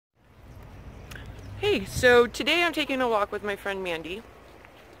Hey, so today I'm taking a walk with my friend Mandy,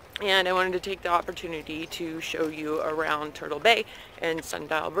 and I wanted to take the opportunity to show you around Turtle Bay and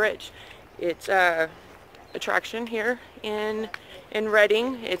Sundial Bridge. It's a attraction here in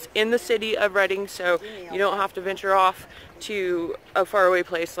Redding. It's in the city of Redding, so you don't have to venture off to a faraway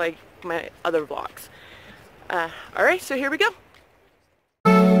place like my other vlogs. Alright, so here we go.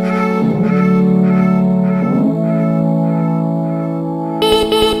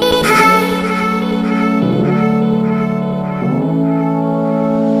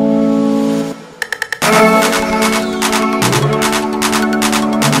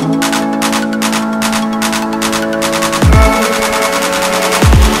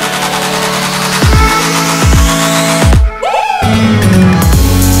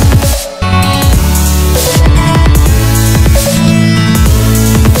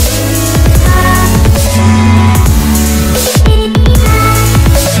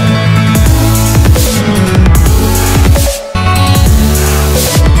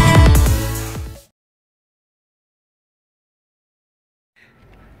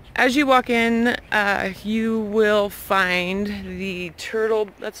 As you walk in, you will find the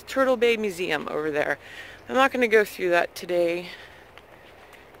that's Turtle Bay Museum over there. I'm not going to go through that today.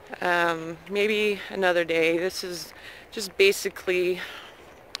 Maybe another day. This is just basically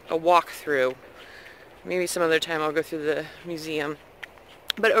a walkthrough. Maybe some other time I'll go through the museum.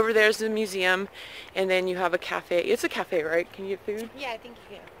 But over there's the museum, and then you have a cafe. It's a cafe, right? Can you get food? Yeah, I think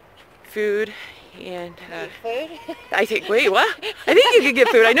you can. Food. And food? I think, wait, what? I think you can get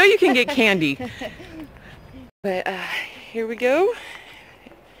food. I know you can get candy. But here we go.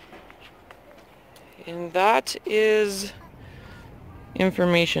 And that is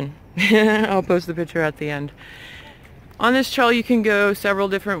information. I'll post the picture at the end. On this trail you can go several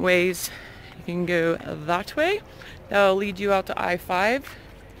different ways. You can go that way. That'll lead you out to I-5.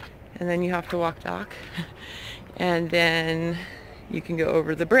 And then you have to walk back. And then you can go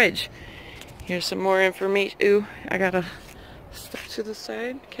over the bridge. Here's some more information. Ooh, I gotta step to the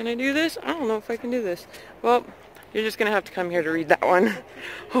side. Can I do this? I don't know if I can do this. Well, you're just gonna have to come here to read that one.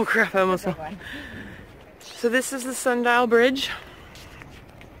 Oh crap, I almost fell. So this is the Sundial Bridge.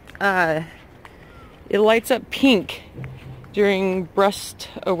 It lights up pink during Breast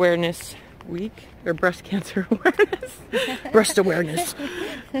Awareness Week, or Breast Cancer Awareness. Breast Awareness.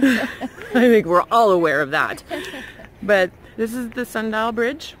 I think we're all aware of that. But this is the Sundial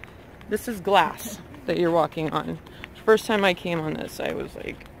Bridge. This is glass that you're walking on. First time I came on this, I was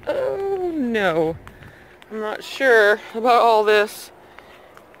like, oh no, I'm not sure about all this.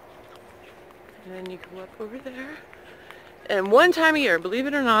 And then you can walk over there. And one time a year, believe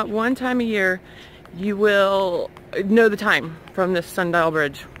it or not, one time a year, you will know the time from this Sundial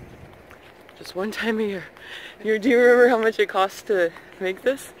Bridge. Just one time a year. Do you remember how much it costs to make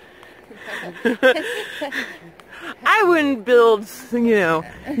this? I wouldn't build, you know,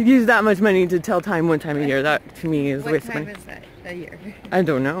 use that much money to tell time one time a year. That to me is a waste of money. What time is that a year? I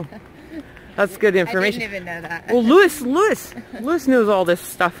don't know. That's good information. I didn't even know that. Well, Lewis knows all this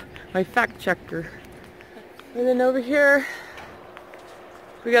stuff. My fact checker. And then over here,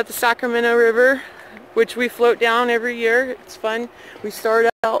 we got the Sacramento River, which we float down every year. It's fun. We start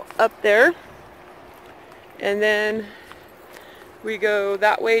out up there, and then we go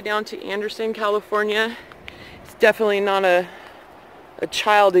that way down to Anderson, California. It's definitely not a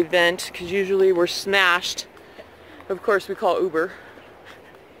child event, because usually we're smashed. Of course, we call Uber.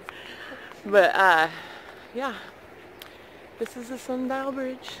 But yeah, this is the Sundial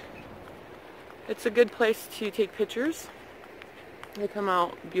Bridge. It's a good place to take pictures. They come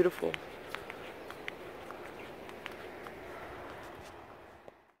out beautiful.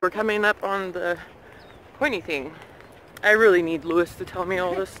 We're coming up on the pointy thing. I really need Lewis to tell me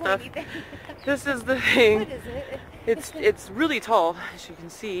all this stuff. This is the thing. What is it? It's really tall, as you can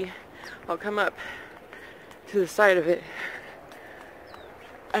see. I'll come up to the side of it,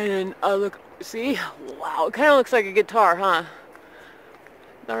 and then I'll look. See? Wow, it kind of looks like a guitar, huh?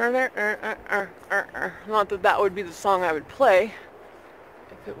 Not that that would be the song I would play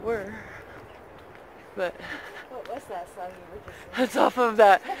if it were, but What was that song you were just singing? it's off of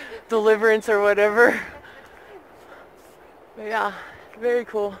that Deliverance or whatever. But yeah, very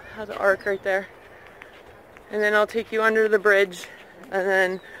cool. Has an arc right there. And then I'll take you under the bridge, and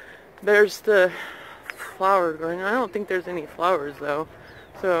then there's the flower growing. I don't think there's any flowers though,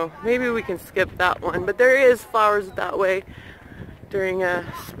 so maybe we can skip that one. But there is flowers that way during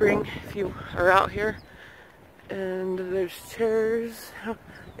spring if you are out here. And there's chairs.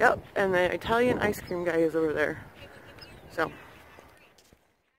 Yep, and the Italian ice cream guy is over there. So,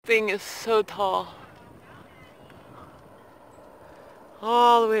 thing is so tall.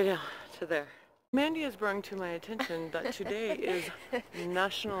 All the way down to there. Mandy has brought to my attention that today is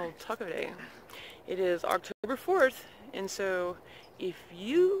National Taco Day. It is October 4th, and so if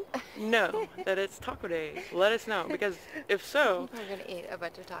you know that it's Taco Day, let us know, because if so, We're gonna eat a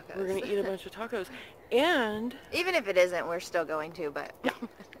bunch of tacos. we're going to eat a bunch of tacos. And even if it isn't, we're still going to, but yeah,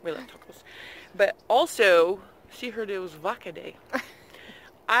 we love tacos. But also, she heard it was Vodka Day.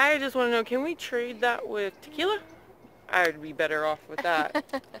 I just want to know, can we trade that with tequila? I'd be better off with that.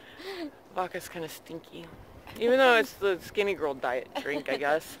 Vodka's kind of stinky. Even though it's the skinny girl diet drink, I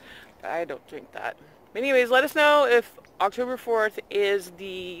guess. I don't drink that. But anyways, let us know if October 4th is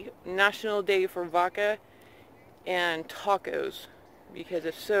the National Day for vodka and tacos. Because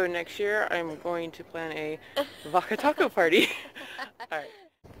if so, next year I'm going to plan a vodka taco party. Alright.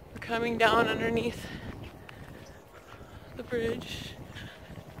 We're coming down underneath the bridge.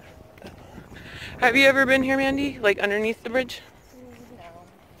 Have you ever been here, Mandy? Like underneath the bridge?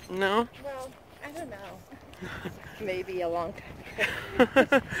 no. No? Well, I don't know. Maybe a long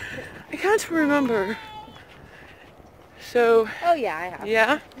time. I can't remember. So, Oh yeah, I have.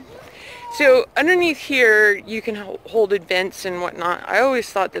 yeah? So underneath here you can hold events and whatnot. I always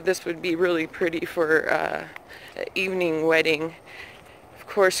thought that this would be really pretty for an evening wedding. Of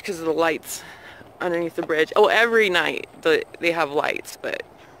course, because of the lights underneath the bridge. Oh, every night they have lights, but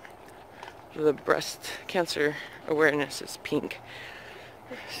the breast cancer awareness is pink.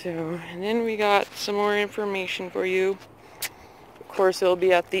 So, and then we got some more information for you. Of course, it'll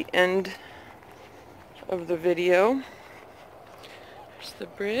be at the end of the video. There's the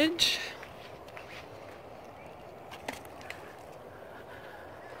bridge.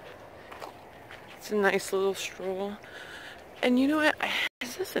 It's a nice little stroll. And you know what?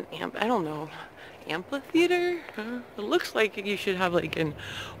 Is this an I don't know. Amphitheater? It looks like you should have like an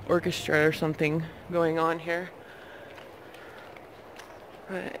orchestra or something going on here.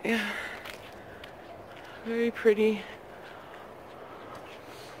 But yeah, very pretty.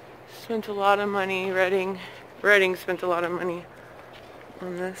 Spent a lot of money. Reading spent a lot of money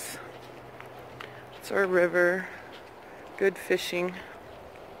on this. It's our river. Good fishing.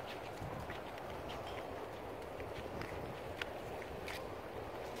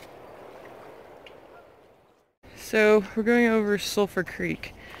 So we're going over Sulphur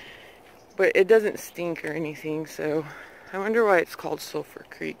Creek, but it doesn't stink or anything, so I wonder why it's called Sulphur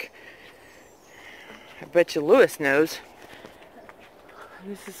Creek. I bet you Lewis knows.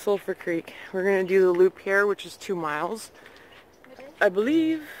 This is Sulphur Creek. We're going to do the loop here, which is 2 miles. I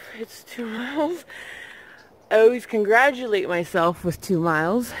believe it's 2 miles. I always congratulate myself with 2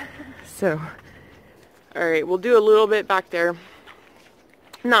 miles. So, alright, we'll do a little bit back there.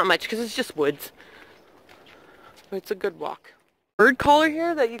 Not much, because it's just woods. But it's a good walk. Bird caller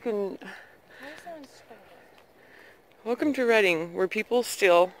here that you can... Welcome to Reading, where people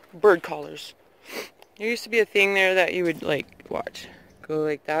steal bird collars. There used to be a thing there that you would, like, watch. Go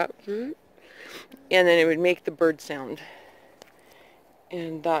like that. And then it would make the bird sound.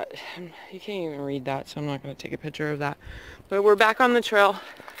 And that, you can't even read that, so I'm not going to take a picture of that. But we're back on the trail.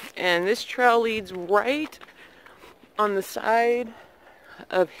 And this trail leads right on the side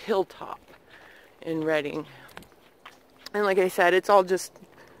of Hilltop in Reading. And like I said, it's all just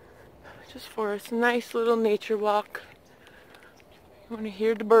forest. Nice little nature walk. You want to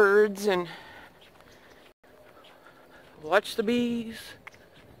hear the birds and watch the bees.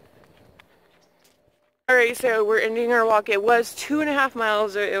 Alright, so we're ending our walk. It was 2.5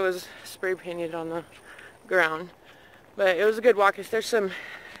 miles. It was spray painted on the ground. But it was a good walk.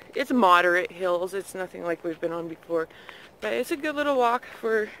 It's moderate hills. It's nothing like we've been on before. But it's a good little walk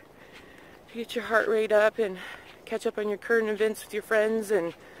to get your heart rate up and catch up on your current events with your friends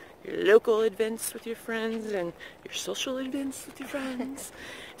and your local events with your friends and your social events with your friends.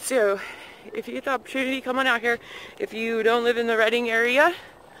 So if you get the opportunity, come on out here. If you don't live in the Reading area,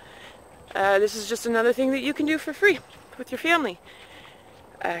 this is just another thing that you can do for free with your family.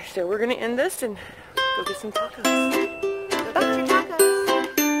 So we're going to end this and go get some tacos. Go get your tacos.